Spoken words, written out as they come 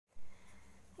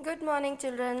Good morning,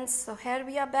 children. So here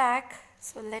we are back.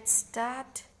 So let's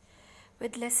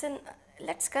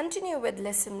continue with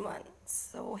lesson 1.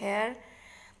 So here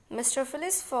Mr.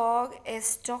 Phileas Fogg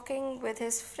is talking with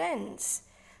his friends.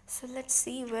 So let's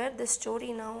see where the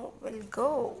story now will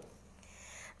go.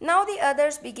 Now the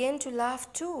others began to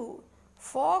laugh too.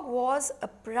 Fogg was a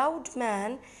proud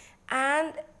man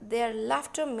and their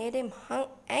laughter made him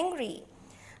angry.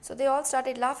 So they all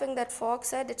started laughing that Fogg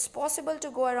said it's possible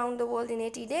to go around the world in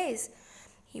 80 days.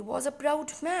 He was a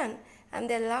proud man and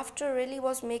their laughter really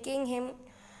was making him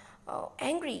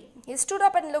angry. He stood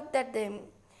up and looked at them.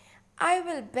 I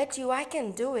will bet you I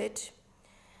can do it.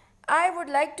 I would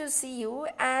like to see you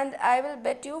and I will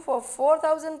bet you for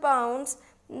 4,000 pounds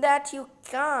that you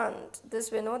can't. This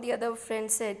the other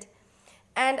friend said.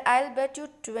 And I'll bet you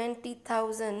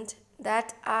 20,000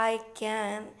 that I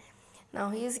can. Now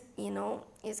he's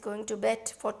going to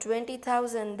bet for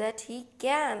 20,000 that he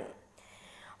can.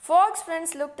 Fogg's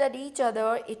friends looked at each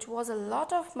other. It was a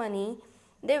lot of money.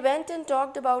 They went and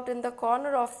talked about in the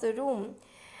corner of the room.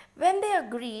 When they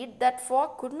agreed that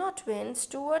Fogg could not win,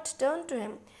 Stuart turned to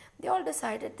him. They all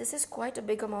decided this is quite a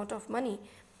big amount of money.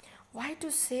 Why to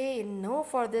say no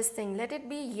for this thing? Let it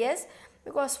be yes,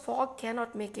 because Fogg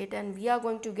cannot make it and we are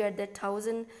going to get that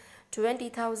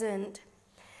 20,000.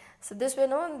 So this way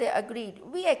they agreed.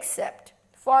 We accept.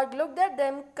 Fogg looked at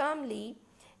them calmly.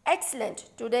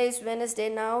 Excellent. Today is Wednesday.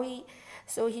 Now he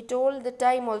told the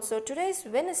time also. Today is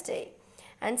Wednesday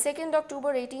and 2nd October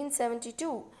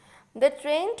 1872. The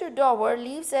train to Dover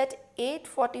leaves at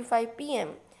 8:45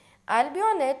 p.m. I'll be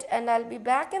on it and I'll be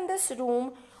back in this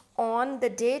room on the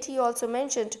date he also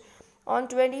mentioned, on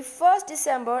 21st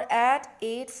December at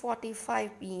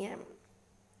 8:45 p.m.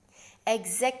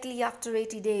 Exactly after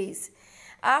 80 days.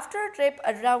 After a trip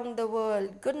around the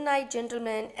world. Good night,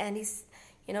 gentlemen. And he's,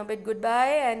 bid goodbye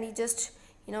and he just,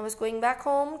 was going back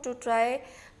home to try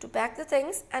to pack the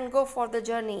things and go for the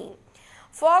journey.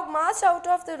 Fogg marched out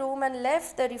of the room and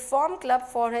left the Reform Club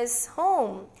for his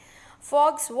home.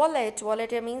 Fogg's valet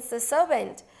here means the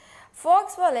servant.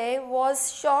 Fogg's valet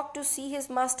was shocked to see his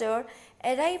master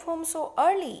arrive home so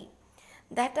early.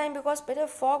 That time because Peter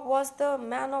Fogg was the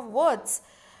man of words.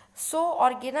 So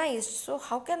organized, so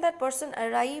how can that person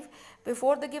arrive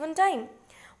before the given time?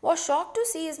 Was shocked to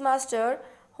see his master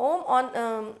home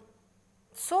on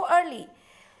so early.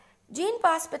 Jean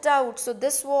passed it out. So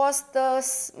this was the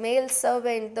male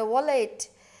servant, the valet.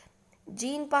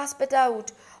 Jean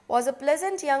Passepartout was a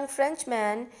pleasant young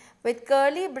Frenchman with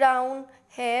curly brown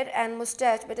hair and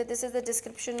moustache. But this is the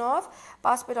description of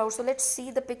Passepartout. So let's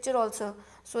see the picture also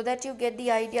so that you get the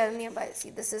idea nearby. See,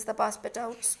 this is the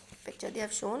Passepartout's picture they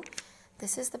have shown.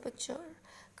 This is the picture.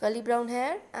 Curly brown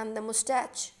hair and the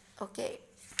moustache. Okay.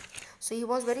 So he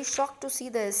was very shocked to see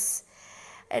this.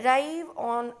 Arrive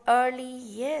on early,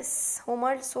 yes,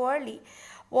 home so early.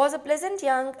 Was a pleasant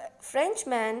young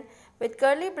Frenchman with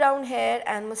curly brown hair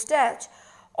and moustache.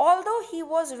 Although he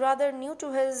was rather new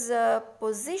to his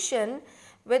position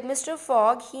with Mr.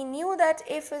 Fogg, he knew that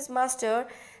if his master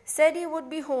said he would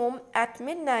be home at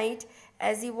midnight,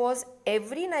 as he was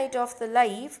every night of the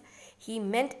life, he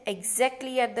meant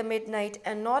exactly at the midnight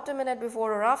and not a minute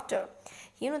before or after.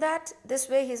 He knew that this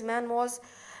way his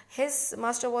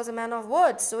master was a man of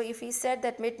words. So if he said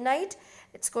that midnight,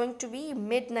 it's going to be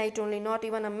midnight only, not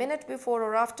even a minute before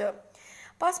or after.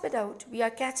 Passepartout, we are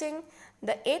catching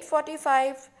the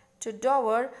 8:45 to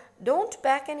Dover. Don't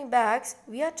pack any bags.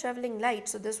 We are traveling light.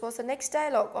 So this was the next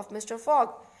dialogue of Mr.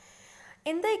 Fogg.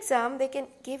 In the exam, they can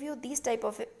give you these type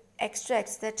of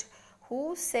extracts, that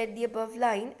who said the above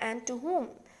line and to whom.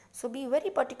 So be very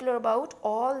particular about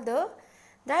all the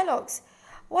dialogues.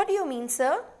 What do you mean,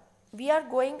 sir? We are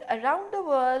going around the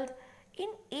world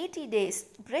in 80 days.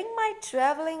 Bring my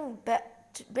traveling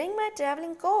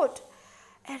coat.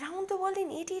 Around the world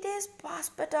in 80 days?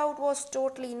 Passepartout was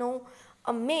totally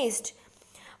amazed.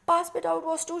 Passepartout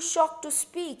was too shocked to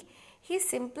speak. He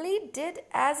simply did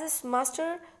as his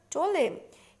master told him.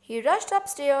 He rushed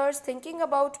upstairs thinking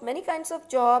about many kinds of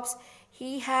jobs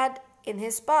he had in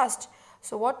his past.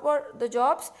 So what were the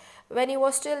jobs? When he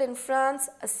was still in France,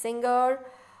 a singer,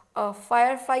 a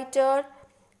firefighter,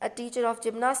 a teacher of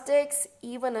gymnastics,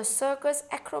 even a circus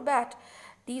acrobat.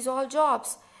 These all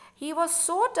jobs. He was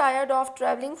so tired of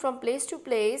traveling from place to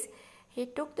place, he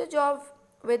took the job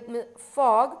with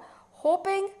Fogg,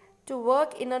 hoping to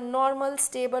work in a normal,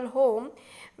 stable home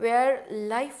where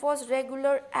life was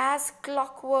regular as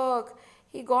clockwork.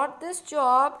 He got this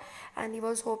job and he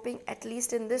was hoping at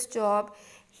least in this job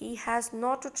he has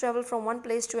not to travel from one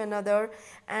place to another,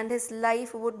 and his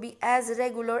life would be as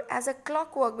regular as a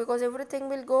clockwork, because everything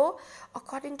will go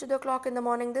according to the clock. In the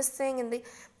morning this thing, in the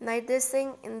night this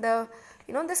thing, in the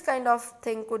this kind of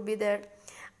thing could be there.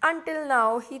 Until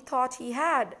now he thought he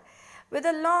had. With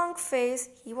a long face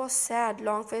he was sad.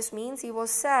 Long face means he was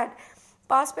sad.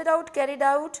 Passepartout carried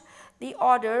out the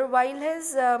order while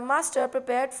his master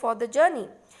prepared for the journey.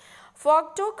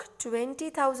 Fogg took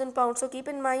 20,000 pounds. So keep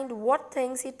in mind what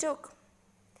things he took.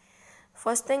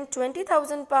 First thing,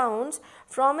 20,000 pounds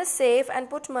from his safe and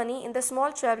put money in the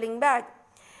small travelling bag.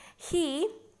 He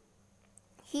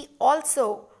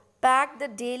also packed the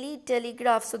Daily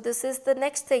Telegraph. So this is the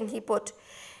next thing he put.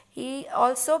 He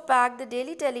also packed the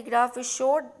Daily Telegraph, which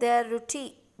showed their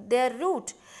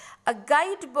route. A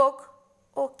guidebook.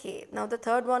 Okay, now the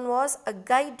third one was a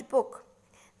guidebook.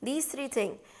 These three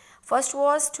things. First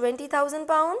was 20,000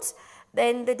 pounds,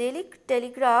 then the Daily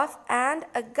Telegraph and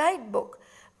a guidebook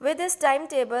with his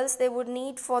timetables they would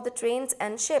need for the trains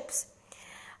and ships.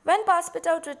 When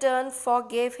Passepartout returned, Fogg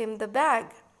gave him the bag.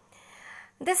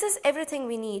 This is everything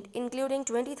we need, including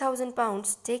 20,000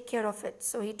 pounds. Take care of it.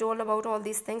 So he told about all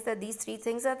these things, that these three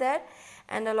things are there,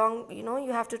 and along,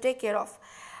 you have to take care of.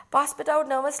 Passepartout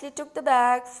nervously took the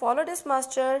bag, followed his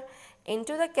master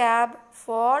into the cab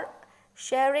for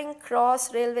Charing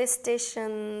Cross railway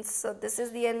station. So this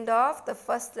is the end of the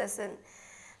first lesson.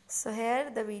 So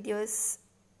here we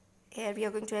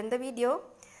are going to end the video.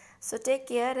 So take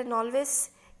care and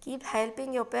always keep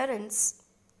helping your parents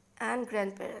and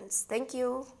grandparents. Thank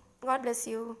you. God bless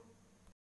you.